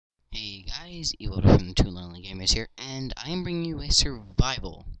guys, Ewoda from the Two Lonely Gamers here, and I am bringing you a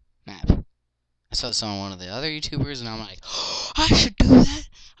survival map. I saw this on one of the other YouTubers, and I'm like, oh, I should do that.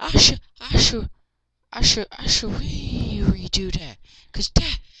 I should redo that, cause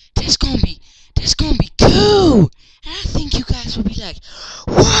that's gonna be cool. And I think you guys will be like,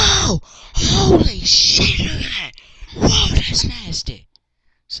 whoa, holy shit, look at that. Whoa, that's nasty.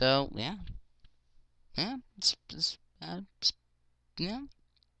 So yeah, yeah.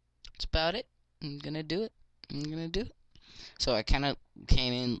 That's about it. I'm gonna do it. So I kind of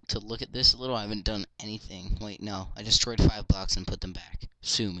came in to look at this a little. I haven't done anything. Wait, no. I destroyed 5 blocks and put them back.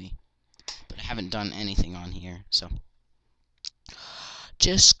 Sue me. But I haven't done anything on here. So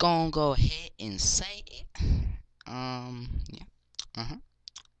just gonna go ahead and say it. Yeah.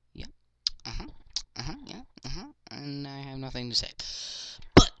 Yeah. Yeah. And I have nothing to say.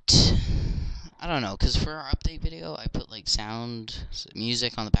 But I don't know, because for our update video, I put, like,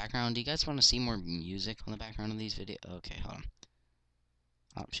 music on the background. Do you guys want to see more music on the background of these videos? Okay, hold on.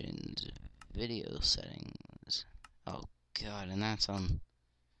 Options, video settings. Oh, God, and that's on...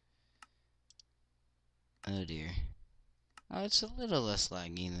 Oh, dear. Oh, it's a little less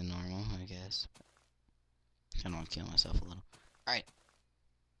laggy than normal, I guess. Kind of want to kill myself a little. Alright.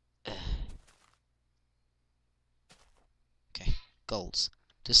 Okay, goals.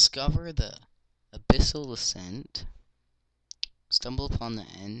 Discover the Abyssal Ascent, stumble upon the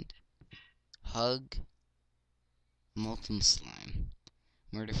end, hug molten slime,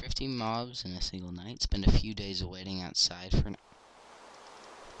 murder 15 mobs in a single night, spend a few days waiting outside for an...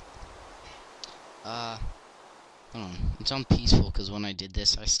 hold on, it's on peaceful, because when I did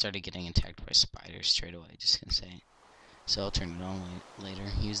this, I started getting attacked by spiders straight away, just gonna say it. So I'll turn it on later.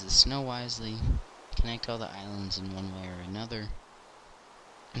 Use the snow wisely, connect all the islands in one way or another,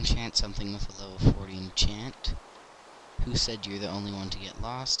 enchant something with a level 40 enchant. Who said you're the only one to get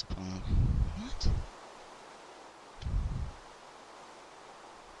lost upon... What?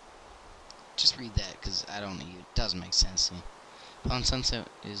 Just read that, because I don't know, it doesn't make sense to me. Upon sunset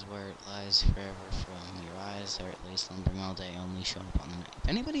is where it lies forever from your eyes, there it lays slumbering all day, only show up on the night. If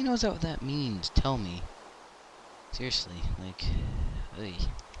anybody knows what that means, tell me. Seriously, like, ugh,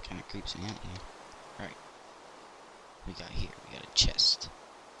 kinda creeps me out here. Alright. We got a chest.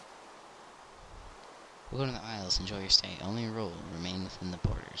 We'll go to the Isles, enjoy your stay. Only rule, remain within the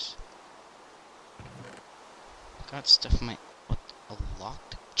borders. Got stuff in my... What? A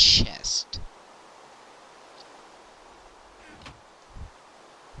locked chest.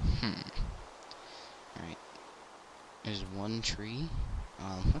 Alright. There's one tree.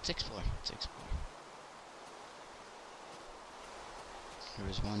 Let's explore. There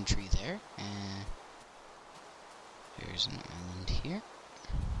was one tree there, and... There's an island here.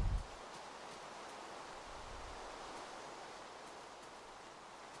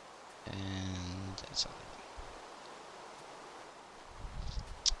 And that's all.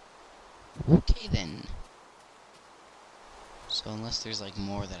 Okay then. So unless there's like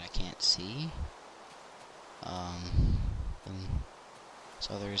more that I can't see, then that's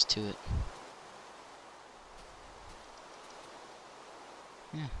all there is to it.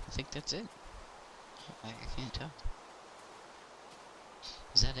 Yeah, I think that's it. I can't tell.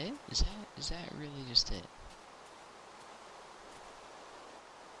 Is that it? Is that really just it?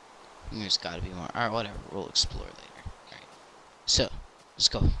 There's gotta be more. Alright, whatever. We'll explore later. Alright. So, let's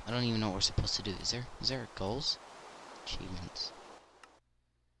go. I don't even know what we're supposed to do. Is there goals? Achievements.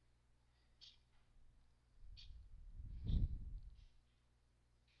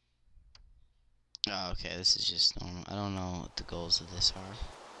 Oh, okay, this is just normal. I don't know what the goals of this are.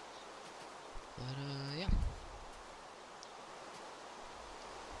 But, yeah.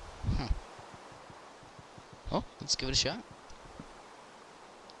 Huh. Oh, let's give it a shot.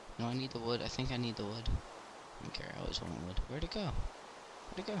 No, I need the wood. I think I need the wood. I don't care, I always want wood. Where'd it go?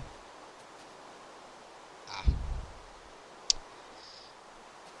 Ah.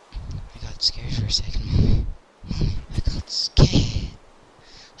 I got scared for a second, Mommy. I got scared.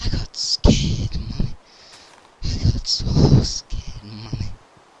 Mommy. I got so scared, Mommy.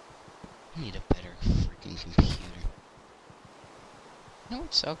 I need a better freaking computer. You know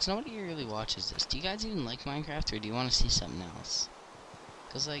what sucks? Nobody really watches this. Do you guys even like Minecraft, or do you want to see something else?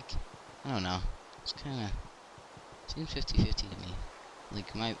 Because, like, I don't know. It's kind of... Seems 50-50 to me.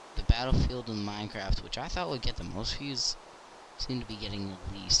 Like, the Battlefield and Minecraft, which I thought would get the most views, seem to be getting the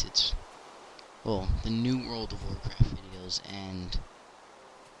least. It's... Well, the new World of Warcraft videos and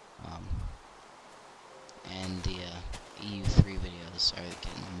the EU3 videos are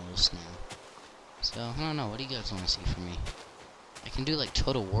getting the most now. So, I don't know. What do you guys want to see from me? I can do, like,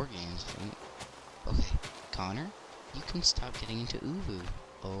 Total War games, right? Okay, Connor, you can stop getting into Uvu.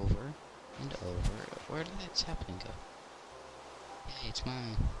 Over. And over. Where did that sapling go? Hey, it's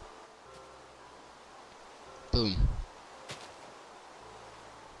mine. Boom.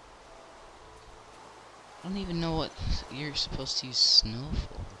 I don't even know what you're supposed to use snow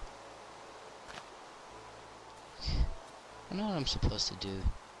for. I know what I'm supposed to do.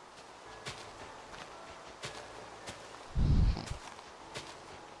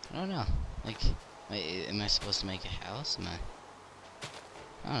 I don't know. Like, wait, am I supposed to make a house? I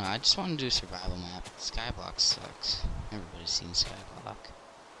don't know, I just want to do a survival map. Skyblock sucks. Everybody's seen Skyblock.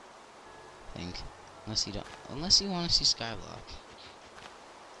 I think. Unless you want to see Skyblock.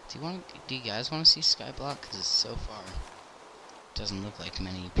 Do you guys want to see Skyblock? Because so far, doesn't look like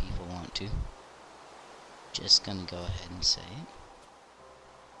many people want to. Just gonna go ahead and say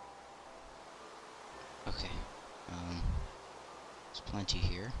it. Okay. There's plenty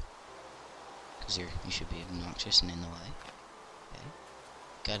here. Because you should be obnoxious and in the way. Okay.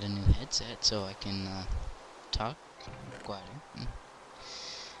 Got a new headset so I can talk quieter.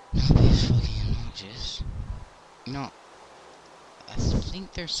 Not be as fucking obnoxious. You know, I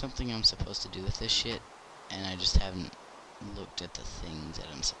think there's something I'm supposed to do with this shit, and I just haven't looked at the things that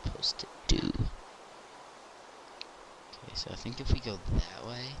I'm supposed to do. Okay, so I think if we go that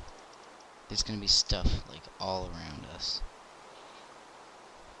way, there's gonna be stuff like all around us.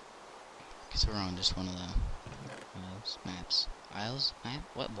 Guess we're on just one of the maps. Isles? Map?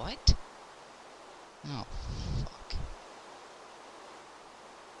 What? Oh, fuck.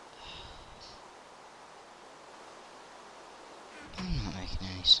 I'm not making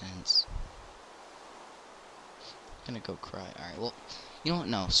any sense. I'm gonna go cry. Alright, well, you know what?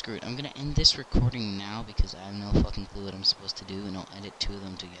 No, screw it. I'm gonna end this recording now because I have no fucking clue what I'm supposed to do, and I'll edit two of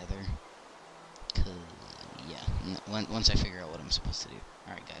them together. Cause, yeah, once I figure out what I'm supposed to do.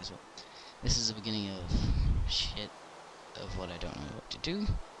 Alright, guys, well, this is the beginning of shit of what I don't know what to do.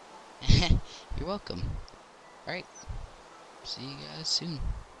 You're welcome. Alright, see you guys soon.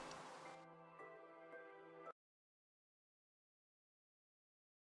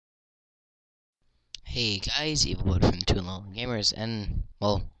 Hey guys, EvilBud from Two Lonely Gamers, and,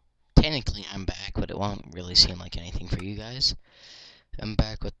 well, technically I'm back, but it won't really seem like anything for you guys. I'm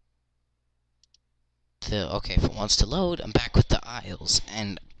back with okay, if it wants to load, I'm back with the Isles,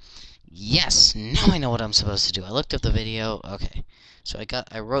 and yes, now I know what I'm supposed to do. I looked up the video, okay, so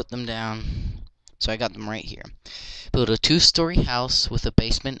I wrote them down, so I got them right here. Build a 2-story house with a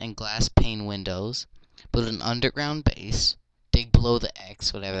basement and glass pane windows. Build an underground base. Dig below the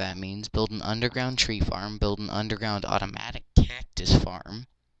X, whatever that means. Build an underground tree farm. Build an underground automatic cactus farm.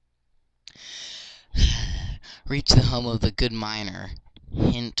 Reach the home of the good miner.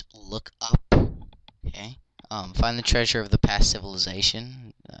 Hint, look up. Okay. Find the treasure of the past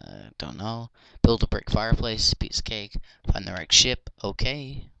civilization. Don't know. Build a brick fireplace. Piece of cake. Find the wrecked ship.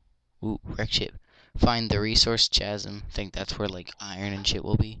 Okay. Ooh, wrecked ship. Find the resource chasm. I think that's where, like, iron and shit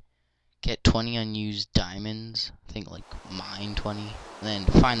will be. Get 20 unused diamonds. I think, like, mine 20. Then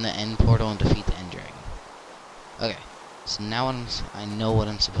find the end portal and defeat the end dragon. Okay. So now I know what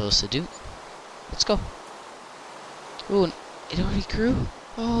I'm supposed to do. Let's go. Ooh, it already grew?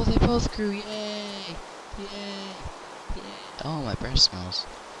 Oh, they both grew. Yay! Yay! Yay! Oh, my breath smells.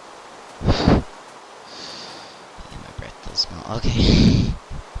 Yeah, my breath does smell. Okay.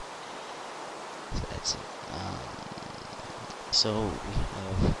 So that's it. So we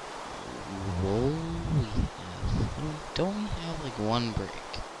have wool. We have. Don't we have like one brick?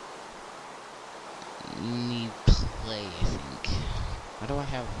 You need clay, I think. Why do I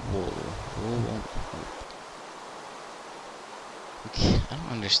have wool? Wool won't help. Okay, I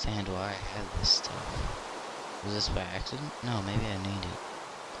don't understand why I have this stuff. Was this by accident? No, maybe I need it.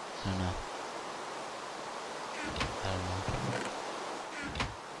 I don't know.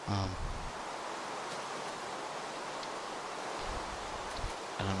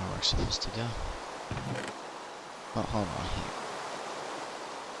 I don't know where we're supposed to go. Oh, hold on here.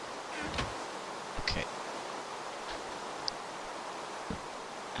 Okay.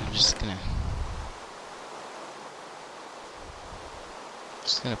 I'm just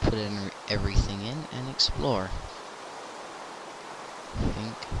gonna put in everything in and explore. I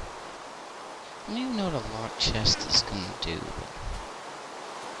think. I don't even know what a locked chest is gonna do.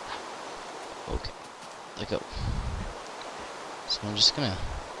 Okay. Let go. So I'm just gonna,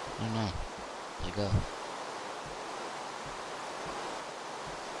 I don't know, let go.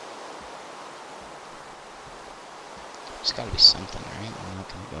 There's gotta be something, right? I'm not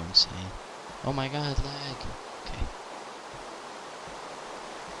gonna go insane. Oh my god, lag. Okay.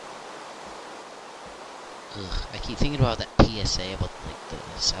 Ugh, I keep thinking about that PSA about, like,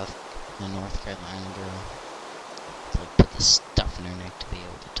 the North Carolina girl. To, like, put the stuff in her neck to be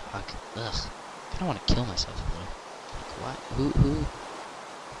able to talk. Fuck. Ugh. I don't want to kill myself a little. Like, what? Who?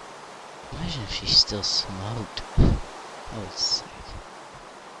 Imagine if she still smoked. That was sick.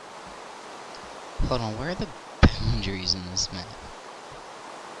 Hold on, where are the boundaries in this map?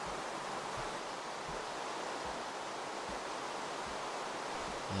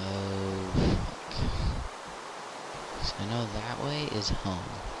 Oh, fuck. So I know that way is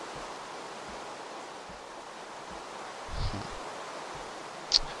home.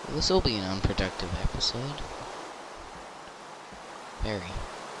 Well, this will be an unproductive episode. Very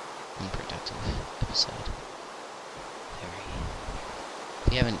unproductive episode. Very.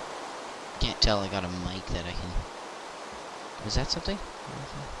 If you can't tell, I got a mic that I can. Was that something?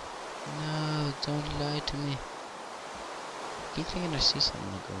 No, don't lie to me. I keep thinking I see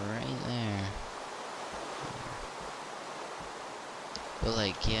something like right there. But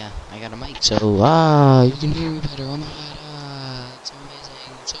like, yeah, I got a mic, so you can hear me better. Oh my god, it's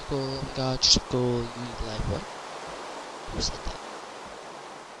amazing. It's so cool. Oh my god, you're so cool. You need to like what? Who said that?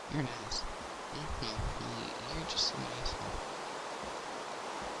 You're an ass. No, you're just an asshole.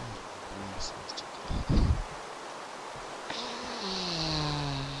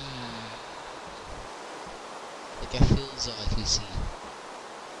 Like, I feel as though I can see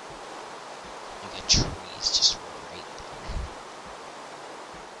like a tree's just right there.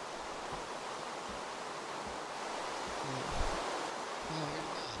 Oh, where'd it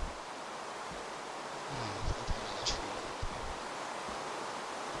go? Oh, I thought there was a tree right there.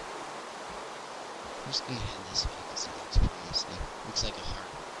 I'm just gonna head this way because it looks promising. Looks like a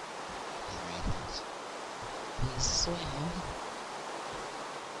heart. Wait, is this the way home?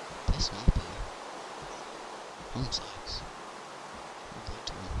 This might be. Home sucks. I'll go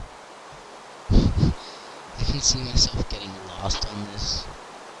to him. I can see myself getting lost on this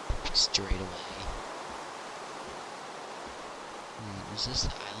straight away. Is this the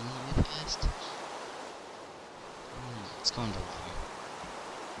island that we passed? It's going to water.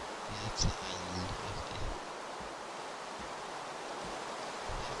 Yeah, that's the island. Okay.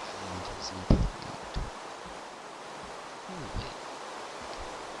 That island is important. Oh, wait.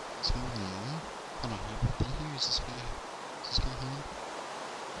 Is more than one? Hold on, have I been here? Is this my home?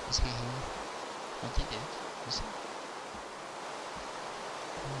 Is this my home? I don't think it is. Is it?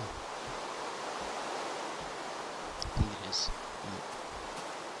 Oh. I think it is. Oh.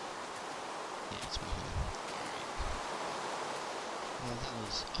 Yeah, it's my home. Alright. Well, that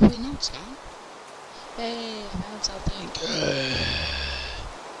was... Oh, wait, no, it's not. Hey, I found something.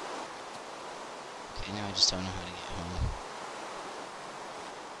 Okay, now I just don't know how to get home.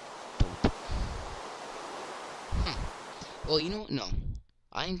 Boop. Well, you know what? No.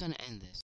 I am gonna end this.